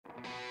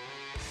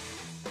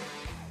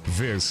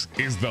This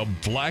is the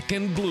Black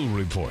and Blue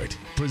Report,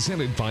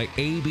 presented by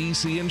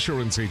ABC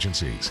Insurance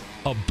Agencies,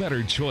 a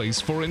better choice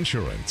for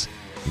insurance.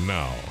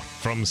 Now,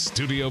 from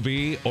Studio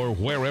B or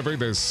wherever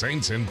the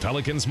Saints and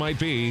Pelicans might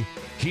be,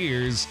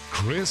 here's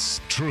Chris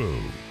True.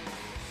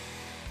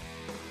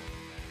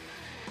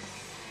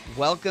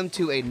 Welcome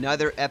to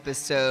another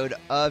episode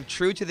of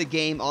True to the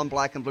Game on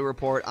Black and Blue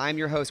Report. I'm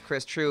your host,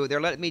 Chris True.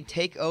 They're letting me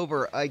take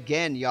over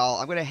again, y'all.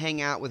 I'm going to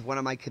hang out with one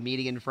of my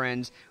comedian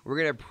friends.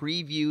 We're going to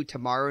preview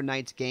tomorrow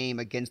night's game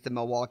against the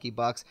Milwaukee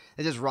Bucks.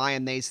 This is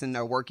Ryan Mason,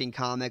 a working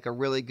comic, a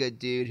really good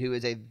dude who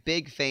is a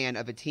big fan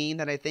of a team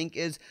that I think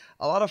is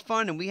a lot of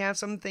fun, and we have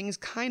some things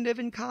kind of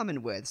in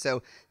common with.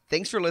 So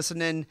thanks for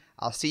listening.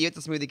 I'll see you at the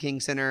Smoothie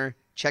King Center.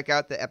 Check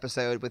out the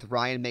episode with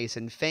Ryan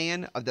Mason,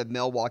 fan of the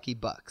Milwaukee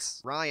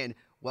Bucks. Ryan,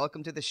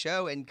 welcome to the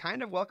show, and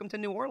kind of welcome to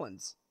New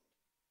Orleans.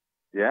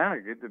 Yeah,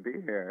 good to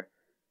be here.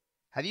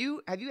 Have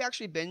you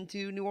actually been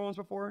to New Orleans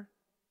before?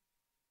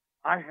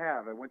 I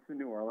have. I went to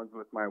New Orleans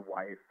with my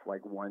wife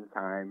like one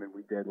time, and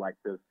we did like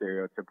the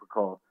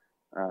stereotypical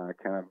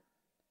kind of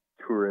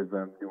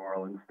tourism New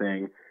Orleans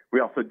thing. We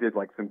also did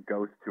like some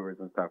ghost tours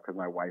and stuff because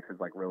my wife is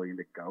like really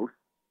into ghosts.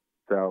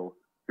 So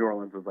New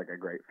Orleans was like a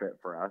great fit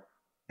for us.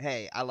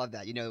 Hey, I love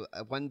that. You know,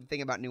 one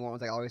thing about New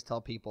Orleans I always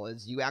tell people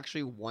is you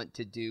actually want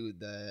to do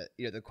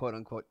the quote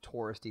unquote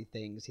touristy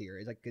things here.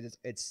 It's like 'cause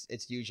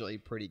it's usually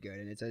pretty good,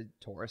 and it's a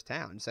tourist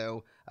town.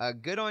 So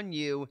good on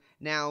you.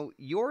 Now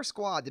your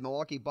squad, the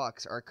Milwaukee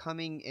Bucks, are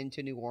coming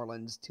into New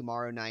Orleans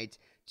tomorrow night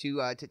to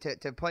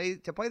play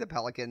the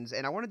Pelicans,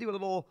 and I want to do a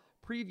little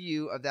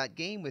preview of that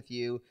game with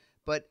you.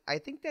 But I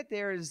think that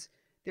there's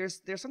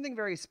something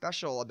very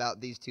special about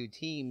these two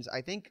teams.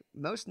 I think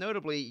most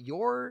notably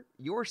your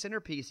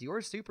centerpiece, your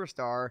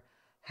superstar,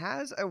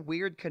 has a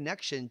weird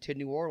connection to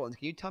New Orleans.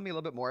 Can you tell me a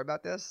little bit more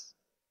about this?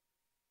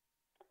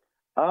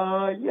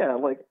 Yeah,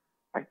 like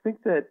I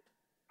think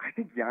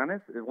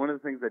Giannis is one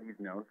of the things that he's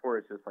known for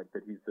is just like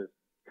that he's this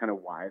kind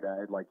of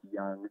wide-eyed, like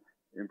young,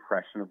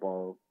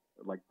 impressionable,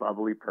 like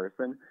bubbly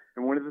person.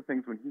 And one of the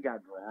things when he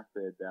got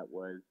drafted that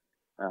was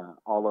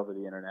all over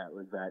the internet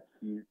was that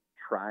he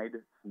tried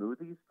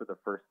smoothies for the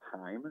first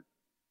time,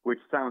 which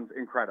sounds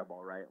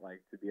incredible, right?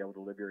 Like to be able to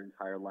live your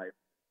entire life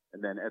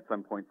and then at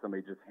some point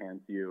somebody just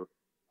hands you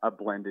a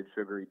blended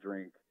sugary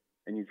drink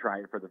and you try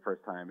it for the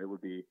first time. That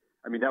would be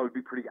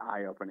pretty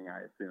eye-opening,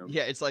 I assume.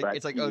 Yeah, it's like,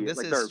 oh, this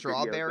is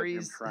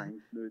strawberries. Trying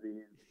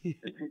smoothies.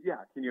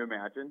 Yeah, can you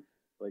imagine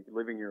like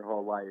living your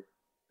whole life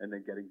and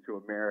then getting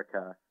to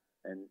America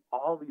and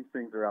all these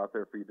things are out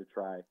there for you to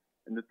try.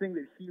 And the thing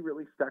that he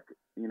really stuck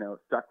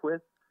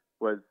with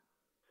was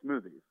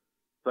smoothies.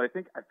 So I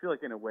feel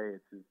like in a way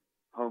it's his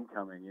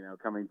homecoming,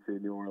 coming to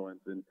New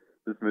Orleans and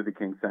the Smoothie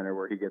King Center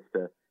where he gets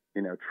to,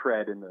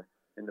 tread in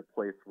the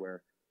place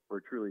where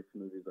truly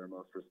smoothies are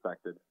most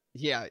respected.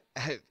 Yeah,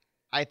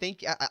 I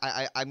think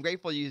I'm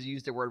grateful you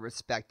used the word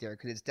respect there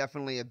because it's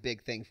definitely a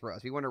big thing for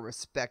us. We want to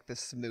respect the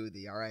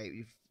smoothie, all right?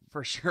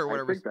 For sure.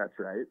 I think that's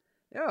right.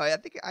 Yeah, I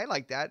think I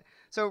like that.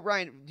 So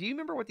Ryan, do you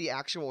remember what the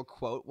actual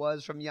quote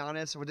was from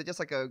Giannis? Was it just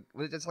like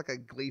a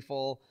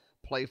gleeful,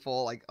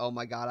 playful, like, oh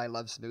my God, I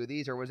love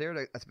smoothies? Or was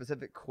there a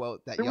specific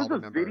quote that y'all remember?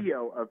 There was a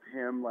video of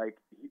him like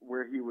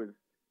where he was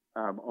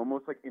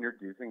almost like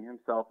introducing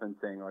himself and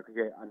saying like,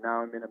 okay,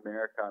 now I'm in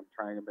America, I'm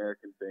trying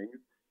American things.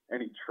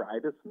 And he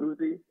tried a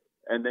smoothie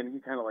and then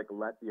he kind of like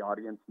let the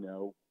audience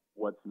know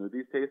what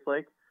smoothies taste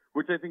like,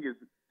 which I think is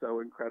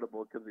so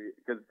incredible because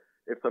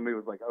if somebody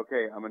was like,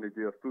 okay, I'm going to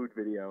do a food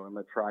video and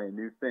let's try a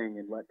new thing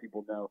and let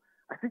people know,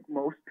 I think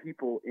most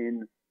people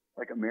in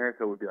like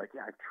America would be like,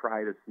 yeah, I've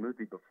tried a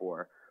smoothie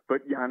before.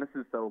 But Giannis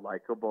is so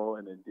likable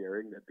and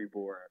endearing that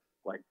people were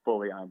like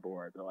fully on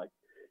board. They're like,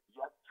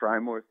 yes, try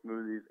more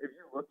smoothies. If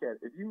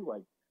you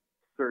like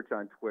search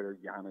on Twitter,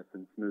 Giannis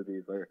and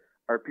smoothies,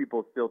 are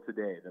people still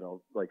today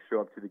that'll like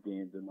show up to the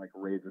games and like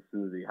raise a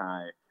smoothie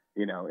high,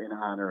 in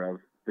honor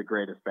of the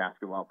greatest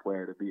basketball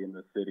player to be in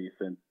the city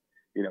since,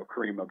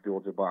 Kareem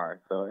Abdul-Jabbar.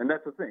 So, and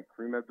that's the thing.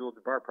 Kareem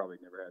Abdul-Jabbar probably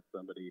never had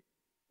somebody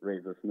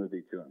raise a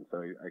smoothie to him.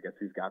 So I guess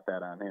he's got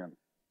that on him.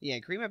 Yeah,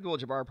 Kareem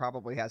Abdul-Jabbar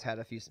probably has had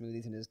a few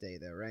smoothies in his day,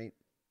 though, right?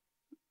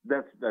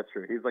 That's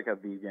true. He's like a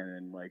vegan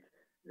and like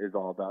is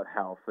all about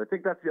health. I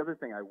think that's the other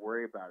thing I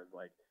worry about is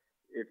like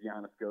if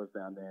Giannis goes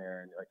down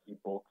there and like he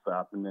bulks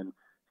up and then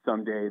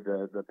someday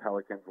the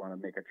Pelicans want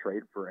to make a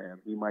trade for him,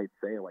 he might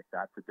say like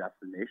that's a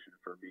destination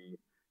for me.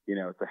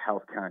 It's a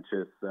health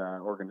conscious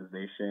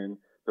organization.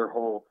 Their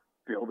whole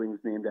building's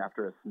named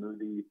after a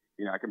smoothie.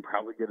 I can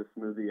probably get a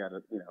smoothie out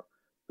of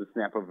the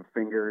snap of a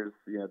fingers.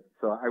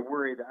 So I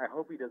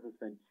hope he doesn't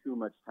spend too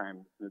much time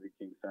in the Smoothie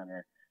King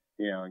Center,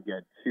 and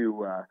get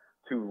too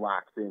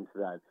locked into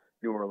that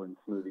New Orleans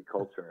smoothie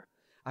culture.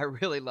 I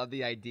really love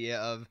the idea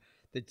of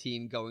the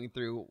team going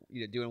through,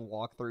 doing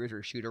walkthroughs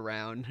or shoot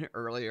around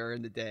earlier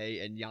in the day,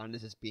 and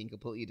Giannis just being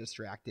completely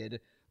distracted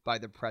by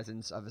the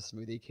presence of a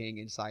Smoothie King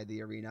inside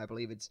the arena. I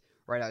believe it's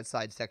right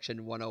outside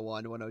section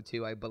 101,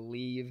 102, I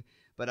believe.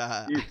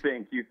 But You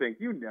think,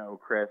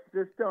 Chris.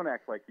 Just don't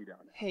act like you don't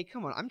know. hey,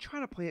 come on. I'm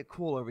trying to play it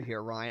cool over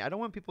here, Ryan. I don't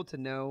want people to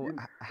know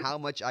how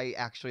much I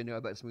actually know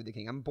about Smoothie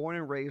King. I'm born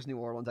and raised New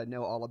Orleans. I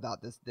know all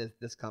about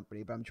this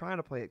company, but I'm trying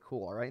to play it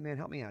cool. All right, man.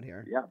 Help me out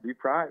here. Yeah, be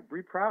proud.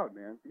 Be proud,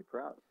 man. Be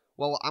proud.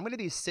 Well, I'm going to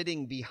be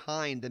sitting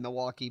behind the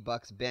Milwaukee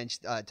Bucks bench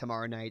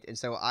tomorrow night, and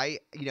so I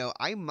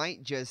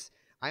might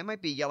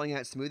be yelling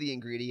at smoothie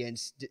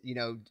ingredients,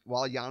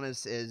 while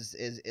Giannis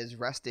is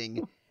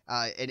resting.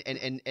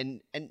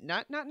 And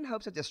not in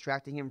hopes of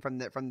distracting him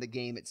from the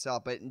game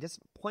itself, but just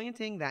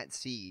planting that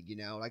seed.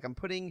 Like I'm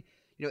putting,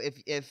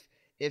 if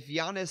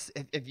Giannis,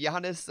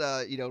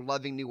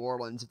 loving New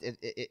Orleans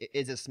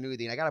is a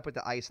smoothie, and I got to put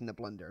the ice in the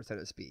blender, so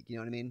to speak. You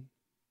know what I mean?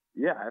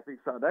 Yeah, I think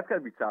so. That's got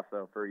to be tough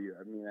though for you.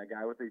 I mean, a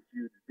guy with a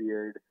huge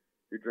beard,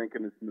 you're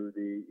drinking a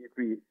smoothie.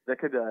 That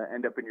could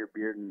end up in your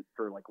beard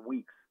for like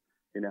weeks.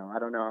 I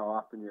don't know how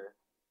often you're,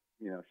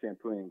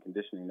 shampooing and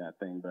conditioning that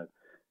thing, but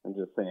I'm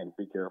just saying,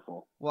 be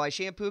careful. Well, I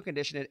shampoo and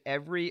condition it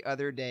every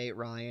other day,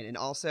 Ryan, and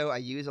also I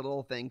use a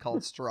little thing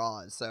called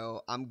straws,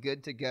 so I'm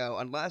good to go.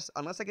 Unless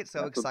I get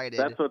so excited.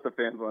 That's what the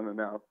fans want to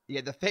know.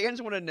 Yeah, the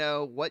fans want to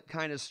know what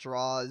kind of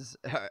straws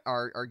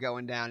are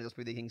going down at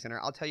the Smoothie King Center.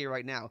 I'll tell you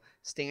right now,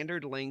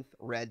 standard length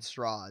red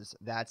straws.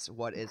 That's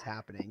what is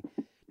happening.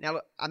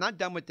 Now, I'm not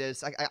done with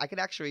this. I could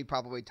actually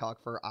probably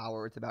talk for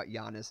hours about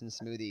Giannis and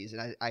smoothies,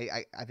 and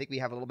I think we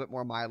have a little bit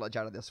more mileage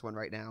out of this one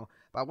right now.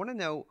 But I want to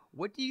know,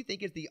 what do you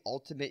think is the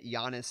ultimate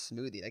Giannis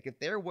smoothie? Like, if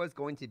there was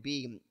going to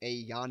be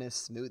a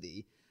Giannis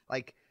smoothie,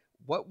 like,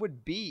 what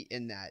would be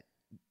in that?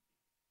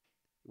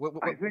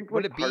 I think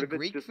would it part be of it's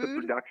Greek just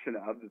food? the production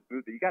of the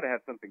smoothie. You got to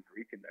have something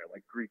Greek in there,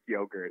 like Greek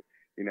yogurt.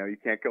 You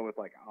can't go with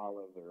like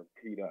olives or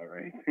pita or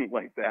anything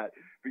like that.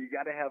 But you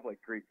got to have like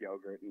Greek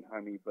yogurt and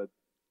honey. But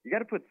you got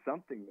to put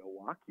something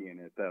Milwaukee in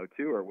it though,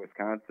 too, or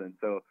Wisconsin.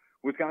 So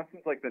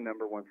Wisconsin's like the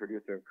number one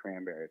producer of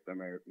cranberries. So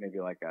maybe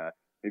like a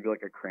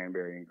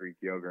cranberry and Greek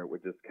yogurt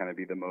would just kind of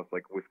be the most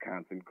like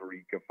Wisconsin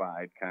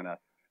Greekified kind of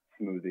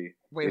smoothie.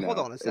 Wait, hold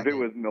on a second. If it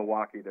was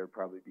Milwaukee, there'd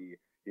probably be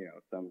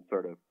some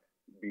sort of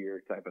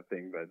beer type of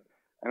thing. But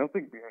I don't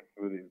think beer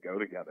and smoothies go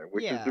together,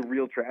 which is the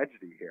real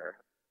tragedy here.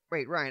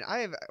 Wait,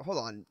 Ryan, hold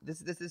on.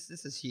 This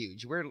is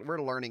huge.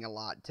 We're learning a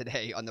lot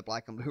today on the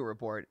Black and Blue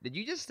Report. Did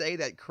you just say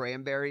that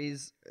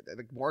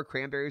more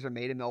cranberries are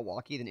made in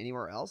Milwaukee than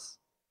anywhere else?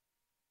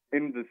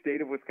 In the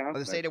state of Wisconsin. Oh,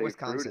 the state of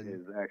Wisconsin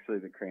fruit is actually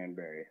the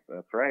cranberry.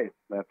 That's right.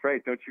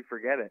 Don't you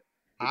forget it.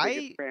 The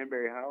biggest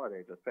cranberry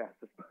holiday just passed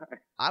us by.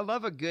 I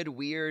love a good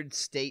weird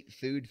state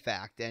food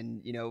fact,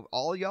 and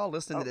all y'all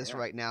listening to this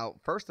right now.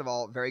 First of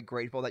all, very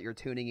grateful that you're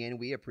tuning in.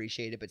 We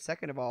appreciate it. But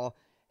second of all,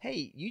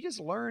 hey, you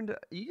just learned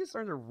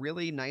a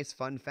really nice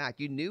fun fact.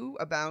 You knew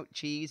about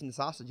cheese and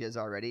sausages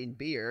already and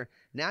beer.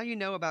 Now you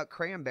know about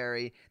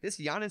cranberry. This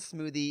Giannis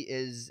smoothie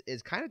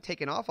is kind of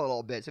taking off a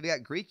little bit. So we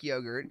got Greek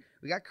yogurt,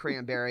 we got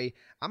cranberry.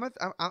 I'm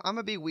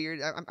gonna be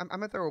weird. I'm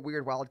gonna throw a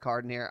weird wild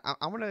card in here.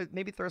 I want to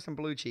maybe throw some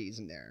blue cheese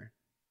in there.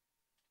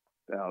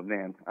 Oh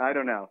man, I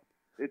don't know.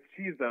 It's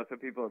cheese though, so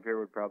people up here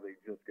would probably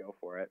just go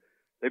for it.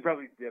 They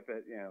probably dip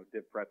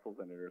pretzels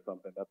in it or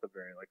something. That's a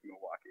very like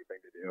Milwaukee thing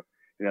to do.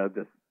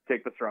 Just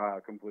take the straw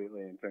out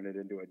completely and turn it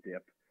into a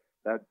dip.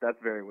 That's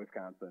very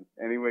Wisconsin.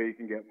 Any way you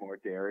can get more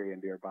dairy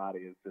into your body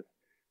is just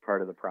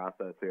part of the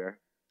process here.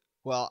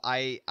 Well,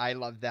 I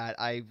love that.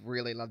 I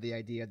really love the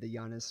idea of the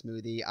Giannis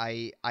smoothie.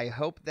 I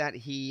hope that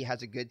he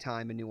has a good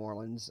time in New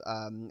Orleans.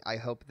 I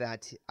hope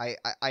that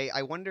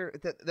I wonder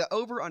the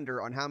over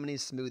under on how many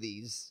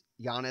smoothies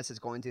Giannis is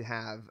going to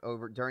have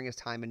during his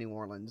time in New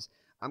Orleans.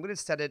 I'm going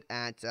to set it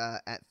at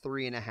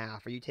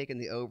 3.5. Are you taking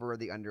the over or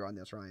the under on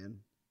this, Ryan?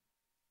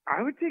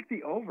 I would take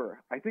the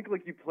over. I think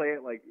like you play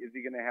it like, is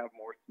he going to have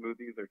more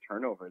smoothies or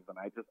turnovers? And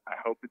I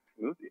hope it's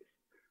smoothies.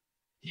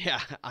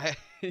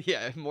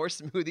 Yeah, more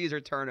smoothies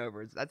or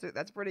turnovers.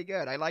 That's pretty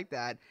good. I like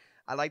that.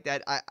 I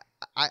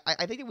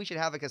think that we should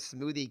have like a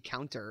smoothie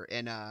counter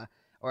in the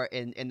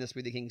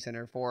Smoothie King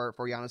Center for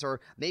Giannis, or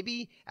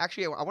maybe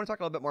actually I want to talk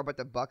a little bit more about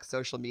the Bucks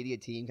social media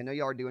team. I know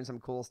y'all are doing some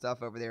cool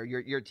stuff over there.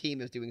 Your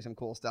team is doing some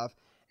cool stuff,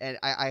 and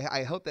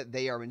I hope that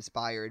they are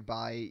inspired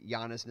by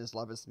Giannis and his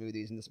love of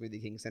smoothies in the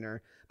Smoothie King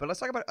Center. But let's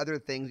talk about other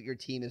things that your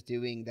team is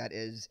doing that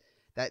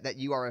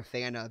you are a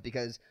fan of,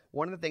 because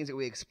one of the things that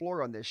we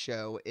explore on this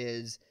show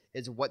is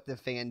what the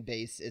fan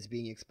base is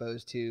being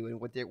exposed to and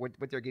what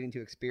they're getting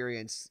to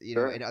experience,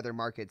 in other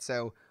markets.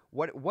 So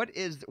what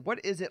is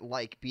it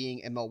like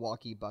being a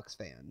Milwaukee Bucks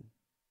fan?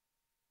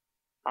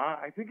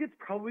 I think it's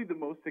probably the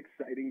most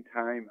exciting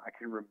time I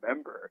can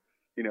remember,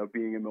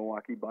 being a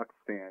Milwaukee Bucks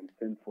fan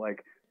since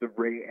like the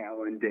Ray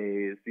Allen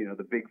days.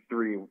 The big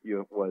three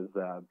was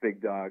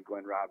Big Dog,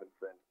 Glenn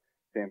Robinson,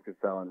 Sam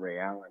Cassell, and Ray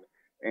Allen.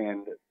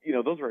 And,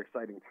 those were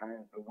exciting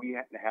times, but we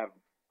have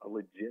a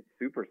legit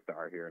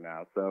superstar here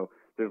now. So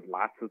there's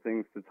lots of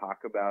things to talk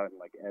about. And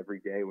like every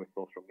day with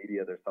social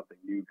media, there's something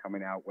new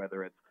coming out,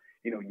 whether it's,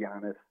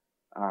 Giannis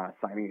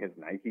signing his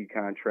Nike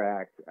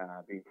contract,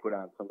 being put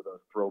on some of those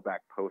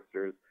throwback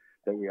posters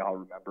that we all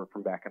remember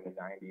from back in the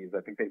 90s.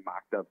 I think they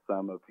mocked up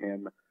some of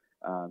him,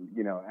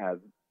 as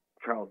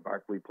Charles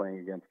Barkley playing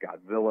against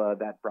Godzilla.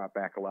 That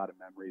a lot of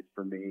memories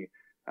for me.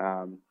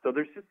 So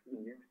there's just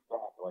new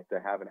stuff, like to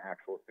have an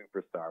actual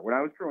superstar. When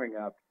I was growing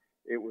up,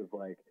 it was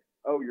like,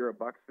 oh, you're a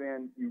Bucks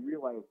fan. You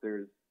realize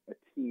there's a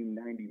team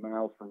 90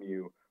 miles from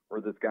you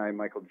where this guy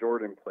Michael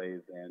Jordan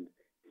plays, and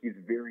he's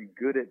very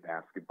good at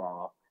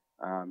basketball.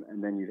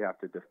 And then you'd have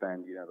to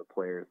defend, the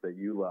players that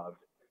you loved.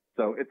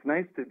 So it's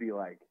nice to be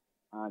like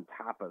on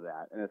top of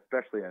that, and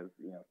especially as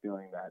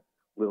feeling that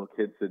little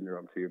kid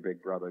syndrome to your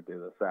big brother to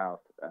the south.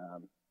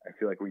 I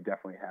feel like we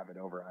definitely have it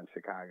over on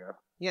Chicago.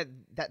 Yeah,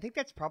 I think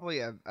that's probably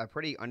a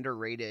pretty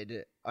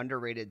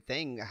underrated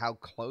thing. How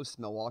close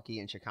Milwaukee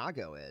and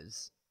Chicago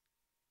is.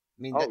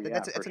 I mean,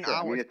 that's an sure.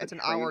 hour. I mean, it's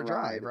an hour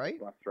drive, right?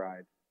 Bus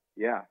ride.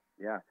 Yeah.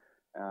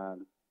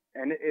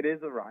 And it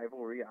is a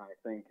rivalry, I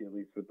think, at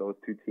least with those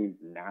two teams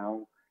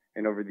now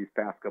and over these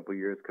past couple of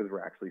years, because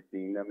we're actually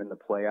seeing them in the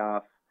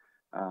playoffs.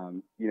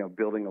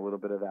 Building a little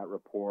bit of that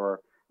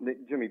rapport.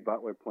 Jimmy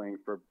Butler playing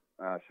for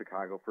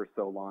Chicago for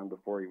so long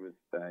before he was,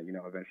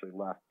 eventually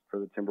left for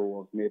the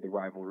Timberwolves made the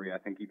rivalry, I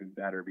think, even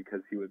better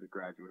because he was a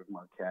graduate of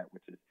Marquette,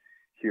 which is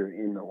here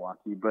in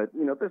Milwaukee. But,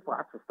 there's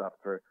lots of stuff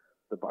for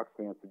the Bucks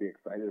fans to be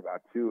excited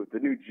about, too. The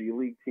new G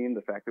League team,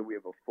 the fact that we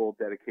have a full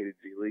dedicated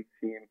G League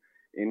team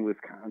in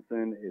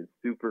Wisconsin is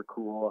super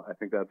cool. I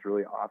think that's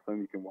really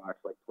awesome. You can watch,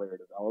 player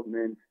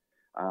development.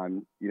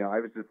 I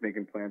was just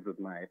making plans with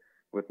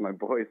my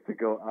boys to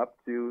go up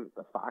to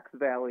the Fox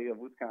Valley of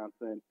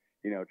Wisconsin,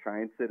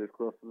 try and sit as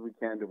close as we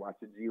can to watch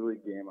a G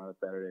League game on a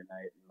Saturday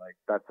night. And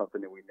that's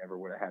something that we never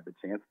would have had the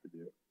chance to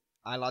do.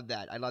 I love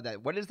that.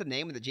 What is the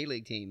name of the G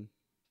League team?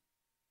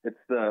 It's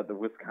the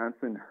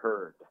Wisconsin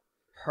Herd.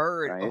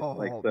 Herd. Right?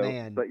 Oh,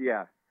 man. But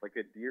yeah, like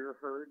a deer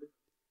herd,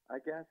 I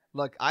guess.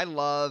 Look, I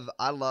love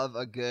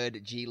a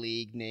good G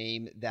League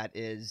name that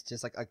is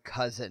just like a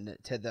cousin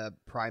to the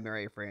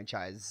primary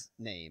franchise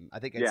name. I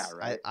think it's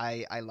right.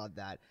 I love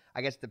that.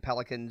 I guess the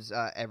Pelicans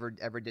ever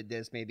did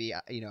this. Maybe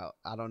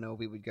I don't know if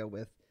we would go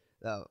with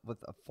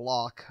a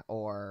flock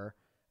or.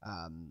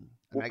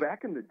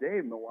 Back in the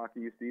day,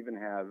 Milwaukee used to even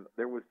have.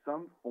 There was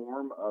some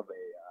form of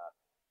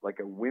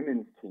a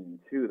women's team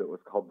too that was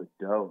called the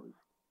Does.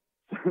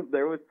 So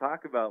there was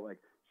talk about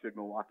should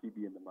Milwaukee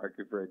be in the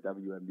market for a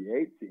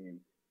WNBA team?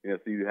 So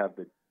you have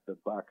the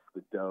Bucks,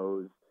 the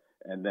Does,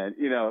 and then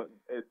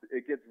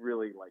it gets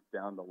really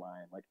down the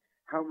line.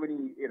 How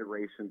many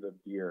iterations of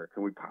gear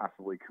can we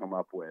possibly come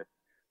up with?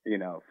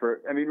 For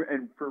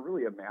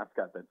really a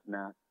mascot that's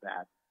not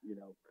that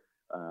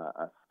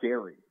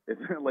scary.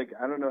 It's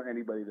I don't know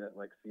anybody that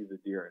sees a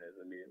deer and is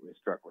immediately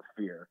struck with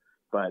fear.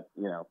 But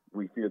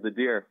we fear the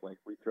deer.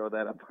 We throw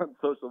that up on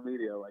social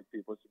media.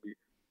 People should be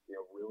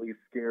really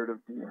scared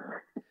of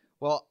deer.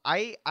 Well,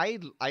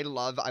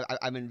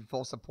 I'm in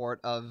full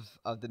support of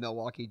the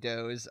Milwaukee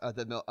Does, of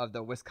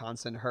the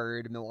Wisconsin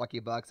Herd, Milwaukee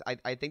Bucks.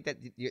 I think that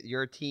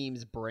your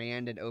team's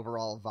brand and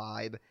overall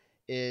vibe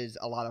is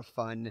a lot of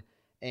fun.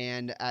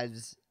 And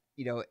as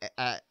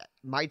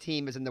my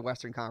team is in the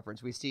Western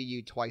Conference. We see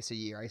you twice a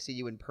year. I see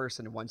you in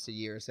person once a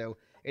year. So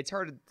it's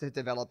hard to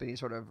develop any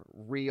sort of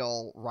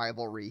real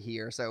rivalry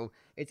here. So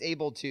it's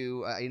able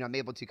to, I'm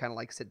able to kind of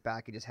sit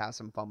back and just have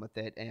some fun with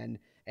it and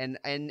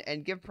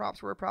give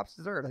props where props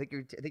deserve. I think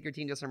your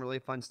team does some really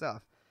fun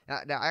stuff.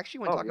 Now I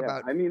actually want to talk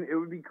about. It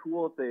would be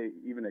cool if they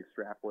even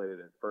extrapolated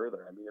it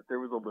further. If there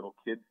was a little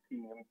kids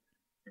team,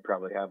 you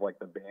probably have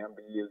the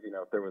Bambies.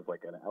 If there was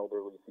an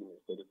elderly senior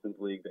citizens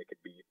league, they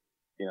could be,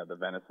 the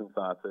venison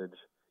sausage.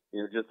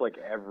 Just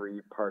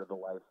every part of the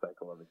life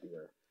cycle of a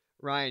deer.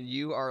 Ryan,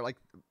 you are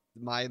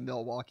my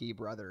Milwaukee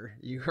brother.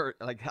 You are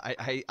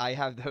I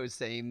have those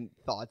same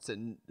thoughts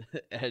and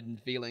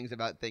feelings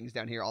about things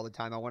down here all the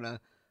time.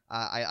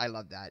 I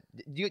love that.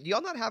 Do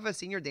y'all not have a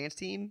senior dance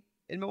team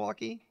in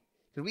Milwaukee?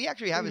 Because we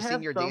actually have a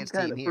senior dance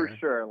team here. For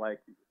sure,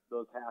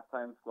 those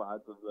halftime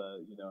squads of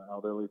the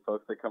elderly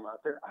folks that come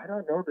out there. I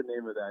don't know the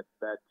name of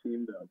that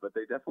team though, but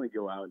they definitely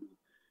go out and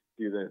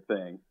do their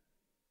thing.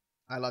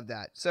 I love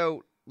that.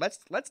 So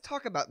let's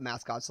talk about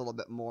mascots a little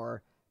bit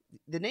more.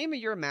 The name of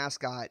your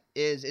mascot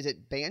is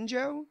it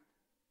Banjo?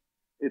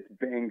 It's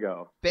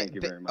Bango. Thank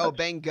you very much. Oh,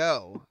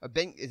 Bango.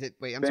 Is it?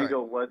 Wait, I'm Bango sorry.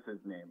 Bango was his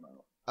name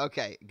though.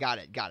 Okay, got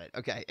it.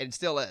 Okay, and it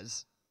still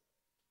is.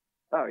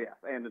 Oh yeah,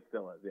 and it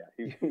still is. Yeah,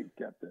 he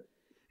kept it.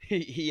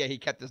 He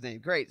kept his name.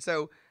 Great.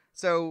 So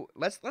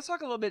let's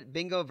talk a little bit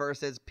Bingo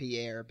versus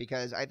Pierre,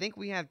 because I think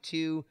we have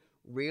two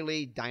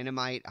really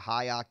dynamite,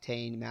 high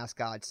octane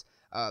mascots.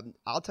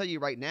 I'll tell you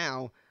right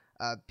now,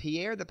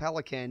 Pierre the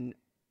Pelican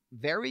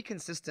very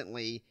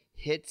consistently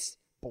hits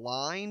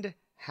blind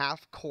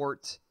half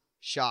court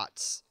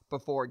shots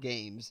before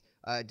games.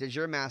 Does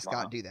your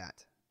mascot do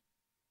that?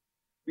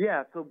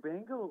 Yeah, so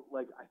Bango,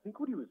 I think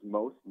what he was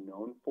most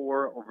known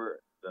for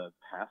over the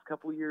past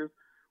couple of years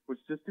was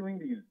just doing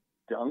these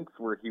dunks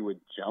where he would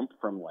jump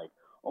from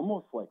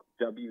almost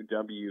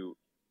WWE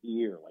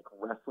or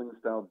wrestling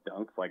style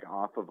dunks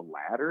off of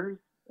ladders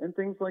and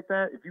things like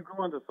that. If you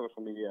go onto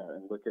social media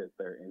and look at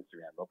their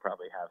Instagram, they'll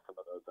probably have some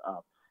of those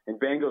up. And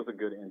Bango's a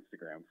good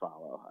Instagram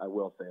follow. I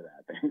will say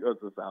that. Bango's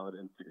a solid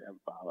Instagram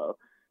follow.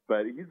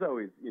 But he's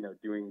always,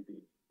 doing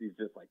these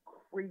just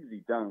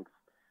crazy dunks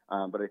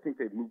But I think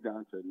they've moved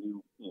on to a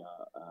new,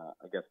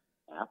 I guess,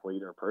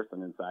 athlete or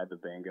person inside the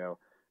Bango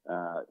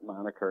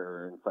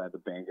moniker, inside the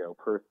Bango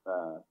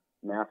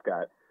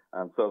mascot.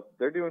 So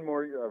they're doing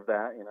more of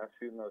that,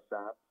 shooting those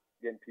shots,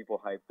 getting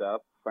people hyped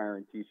up,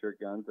 firing T-shirt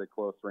guns at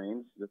close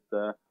range, just,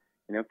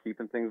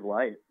 keeping things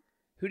light.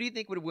 Who do you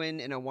think would win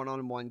in a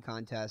one-on-one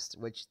contest,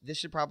 which this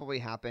should probably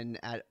happen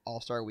at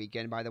All-Star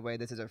Weekend, by the way?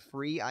 This is a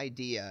free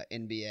idea,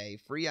 NBA.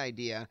 Free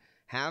idea.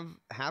 Have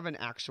an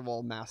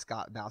actual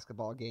mascot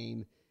basketball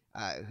game.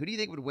 Who do you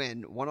think would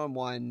win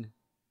one-on-one,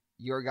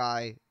 your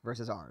guy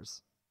versus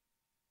ours?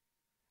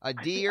 A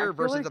deer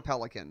versus a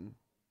pelican.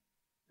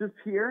 Does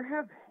Pierre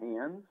have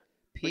hands?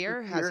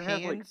 Pierre has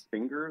hands. Have, like,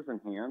 fingers and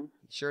hands?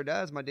 He sure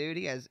does, my dude.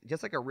 He has,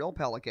 just like a real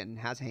pelican,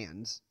 has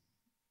hands.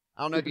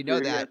 I don't know if you know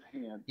that.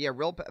 Yeah,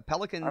 real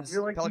pelicans. I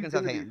feel like pelicans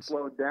he's have hands.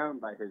 Slowed down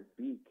by his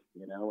beak.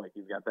 Like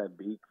he's got that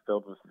beak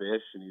filled with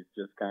fish, and he's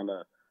just kind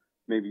of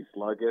maybe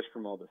sluggish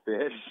from all the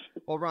fish.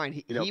 Well, Ryan,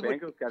 he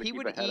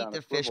would eat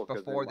the fish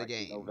before the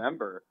game.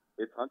 November,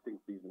 it's hunting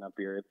season up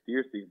here. It's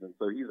deer season,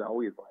 so he's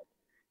always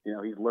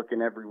like, he's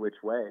looking every which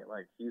way.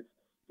 Like he's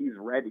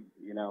ready,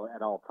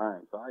 at all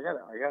times. So I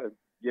gotta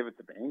give it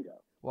to Bango.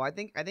 Well, I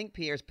think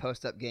Pierre's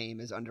post-up game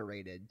is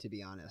underrated, to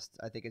be honest.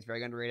 I think it's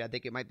very underrated. I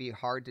think it might be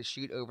hard to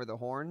shoot over the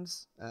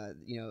horns,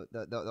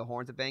 the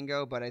horns of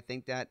Bango, but I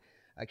think that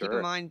keep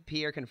in mind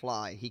Pierre can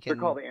fly. He can.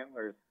 They're called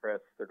antlers, Chris.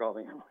 They're called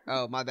antlers.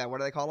 Oh, my bad. What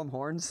do they call them?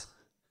 Horns?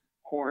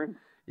 Horns.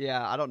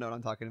 Yeah, I don't know what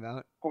I'm talking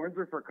about. Horns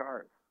are for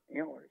cars.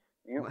 Antlers.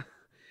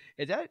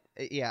 Is that?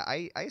 Yeah,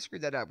 I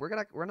screwed that up. We're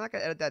not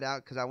gonna edit that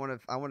out because I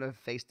want to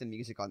face the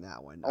music on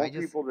that one. I want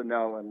people to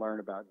know and learn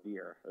about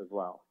deer as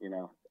well.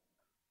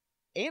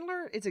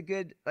 Antler is a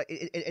good.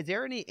 Is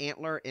there any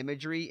antler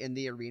imagery in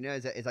the arena?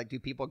 Is like, do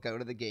people go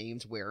to the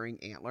games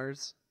wearing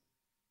antlers?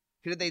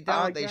 Because if they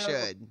don't, they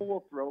should. People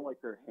will throw like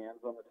their hands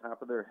on the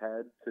top of their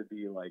head to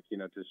be like,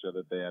 to show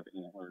that they have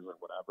antlers or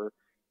whatever.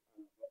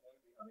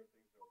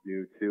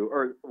 Do too,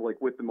 or like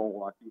with the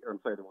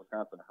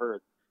Wisconsin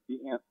Herds, the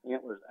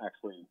antlers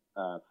actually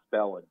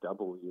spell a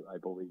W, I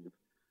believe.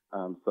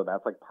 So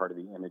that's like part of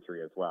the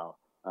imagery as well.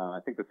 I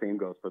think the same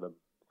goes for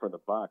the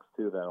Bucks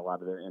too, that a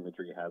lot of their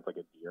imagery has like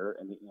a deer,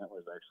 and the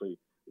antlers actually,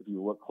 if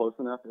you look close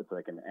enough, it's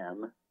like an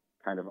M,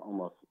 kind of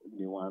almost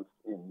nuanced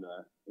in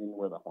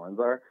where the horns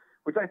are,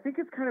 which I think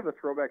is kind of a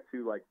throwback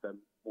to like the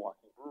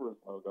Milwaukee Brewers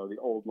logo,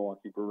 the old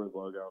Milwaukee Brewers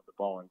logo, the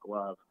ball and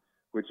glove,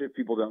 which if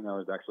people don't know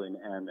is actually an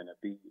M and a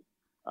B.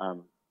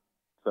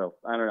 So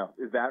I don't know.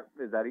 Is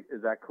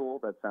that cool?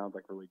 That sounds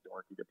like really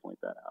dorky to point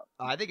that out.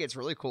 I think it's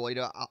really cool.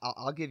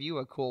 I'll give you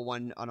a cool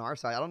one on our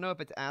side. I don't know if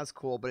it's as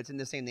cool, but it's in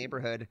the same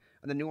neighborhood.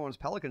 And the New Orleans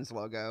Pelicans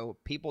logo,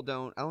 I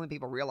don't think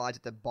people realize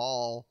that the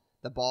ball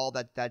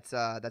that's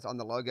on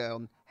the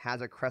logo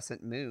has a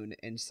crescent moon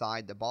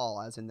inside the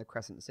ball, as in the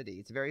Crescent City.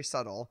 It's very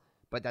subtle,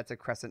 but that's a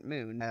crescent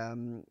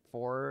moon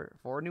for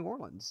New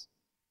Orleans.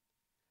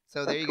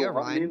 So there you go,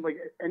 Ryan. I mean, like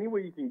any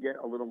way you can get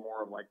a little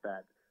more of like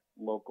that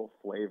local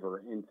flavor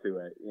into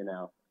it,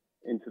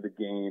 into the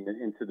game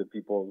and into the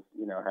people's,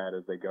 head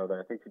as they go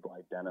there. I think people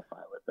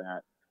identify with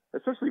that,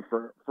 especially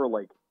for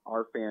like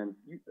our fans.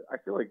 I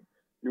feel like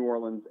New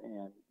Orleans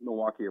and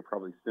Milwaukee are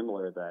probably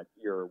similar, that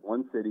you're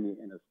one city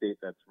in a state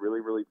that's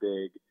really, really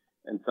big,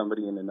 and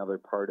somebody in another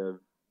part of,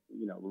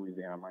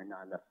 Louisiana might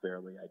not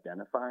necessarily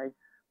identify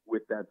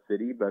with that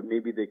city, but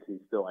maybe they can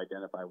still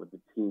identify with the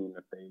team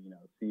if they,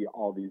 see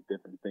all these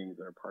different things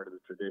that are part of the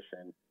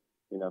tradition.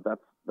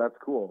 That's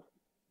cool.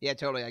 Yeah,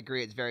 totally. I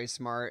agree. It's very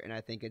smart, and I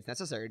think it's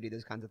necessary to do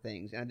those kinds of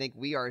things. And I think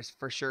we are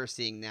for sure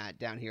seeing that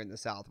down here in the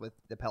South, with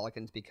the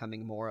Pelicans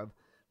becoming more of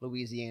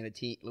Louisiana's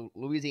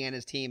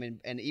team,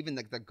 and even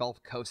the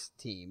Gulf Coast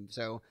team.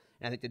 So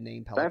I think the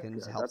name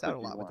Pelicans helps out a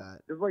lot with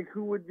that. It's like,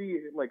 who would be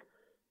like?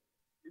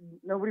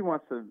 Nobody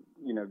wants to,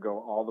 go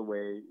all the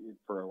way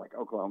for like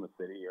Oklahoma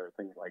City or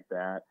things like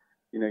that.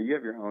 You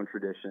have your own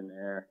tradition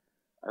there.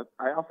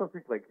 I also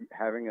think like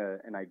having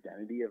an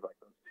identity of like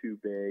those two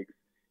bigs,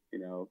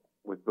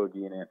 with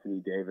Boogie and Anthony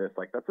Davis,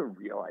 like that's a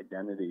real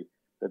identity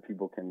that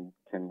people can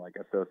like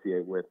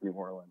associate with New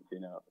Orleans,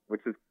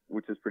 which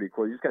is pretty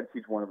cool. You just got to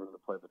teach one of them to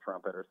play the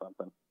trumpet or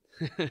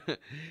something.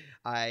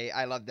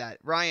 I love that.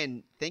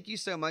 Ryan, thank you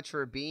so much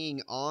for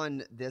being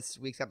on this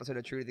week's episode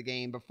of True to the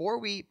Game. Before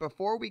we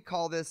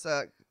call this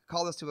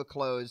to a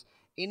close,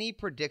 any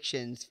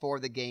predictions for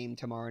the game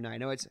tomorrow night? I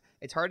know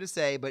it's hard to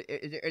say, but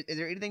is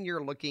there anything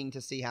you're looking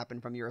to see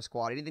happen from your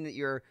squad? Anything that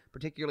you're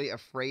particularly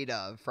afraid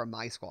of from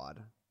my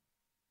squad?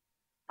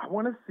 I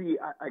want to see,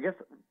 I guess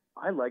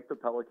I like the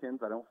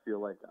Pelicans. I don't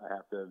feel like I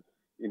have to,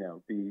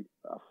 be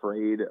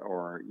afraid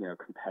or,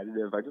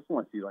 competitive. I just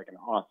want to see like an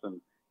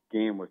awesome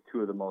game with two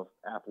of the most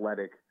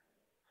athletic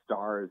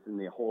stars in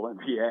the whole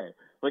NBA.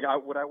 Like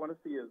what I want to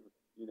see is,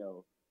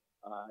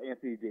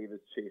 Anthony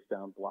Davis chase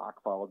down block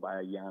followed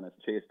by a Giannis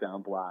chase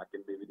down block,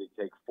 and maybe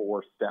they take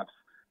 4 steps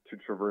to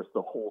traverse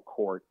the whole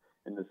court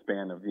in the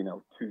span of,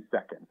 2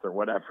 seconds or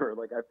whatever.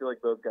 Like I feel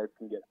like those guys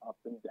can get up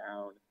and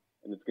down.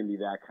 And it's going to be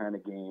that kind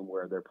of game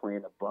where they're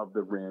playing above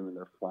the rim and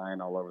they're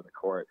flying all over the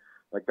court.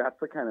 Like, that's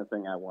the kind of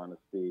thing I want to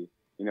see.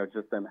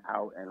 just them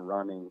out and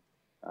running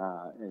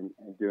and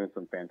doing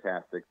some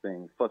fantastic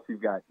things. Plus,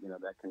 you've got,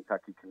 that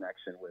Kentucky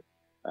connection with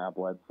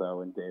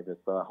Bledsoe and Davis.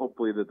 So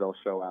hopefully that they'll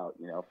show out,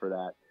 for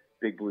that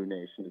Big Blue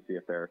Nation to see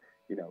if they're,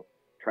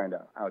 trying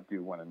to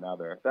outdo one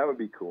another. That would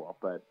be cool.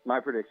 But my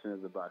prediction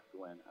is the Bucks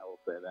win. I will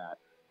say that.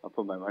 I'll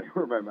put my money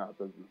where my mouth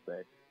is and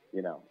say,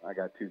 I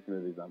got 2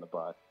 smoothies on the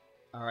Bucks.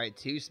 All right,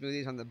 2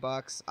 smoothies on the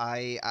Bucks.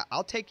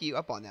 I'll take you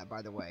up on that.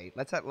 By the way,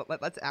 let's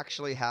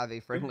actually have a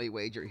friendly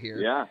wager here.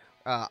 Yeah.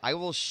 I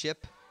will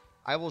ship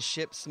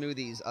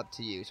smoothies up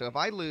to you. So if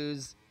I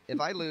lose,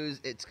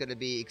 it's going to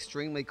be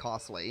extremely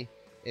costly.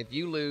 If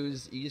you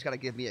lose, you just got to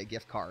give me a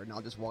gift card, and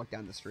I'll just walk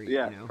down the street.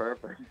 Yeah,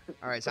 perfect.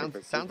 All right, sounds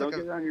Just like don't get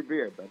it on your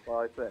beard. That's all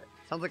I say.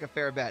 Sounds like a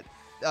fair bet.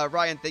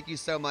 Ryan, thank you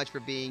so much for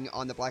being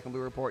on the Black and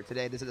Blue Report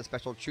today. This is a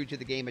special True to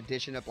the Game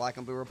edition of Black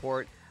and Blue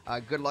Report.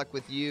 Good luck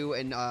with you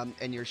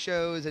and your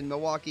shows in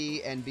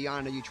Milwaukee and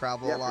beyond. I know you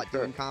travel a lot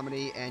doing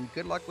comedy, and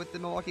good luck with the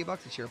Milwaukee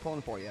Bucks this year.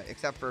 Pulling for you,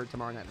 except for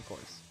tomorrow night, of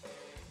course.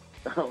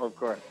 Oh, of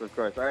course.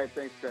 All right,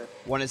 thanks, Chris.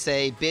 Want to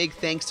say big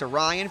thanks to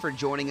Ryan for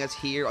joining us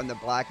here on the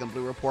Black and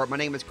Blue Report. My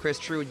name is Chris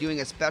True,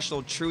 doing a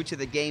special True to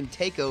the Game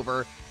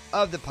takeover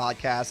of the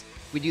podcast.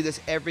 We do this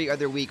every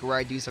other week where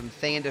I do some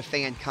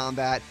fan-to-fan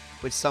combat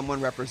with someone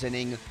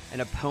representing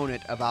an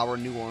opponent of our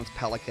New Orleans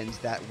Pelicans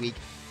that week.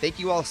 Thank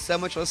you all so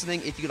much for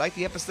listening. If you like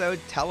the episode,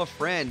 tell a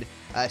friend.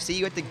 See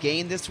you at the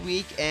game this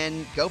week,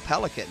 and go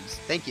Pelicans.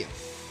 Thank you.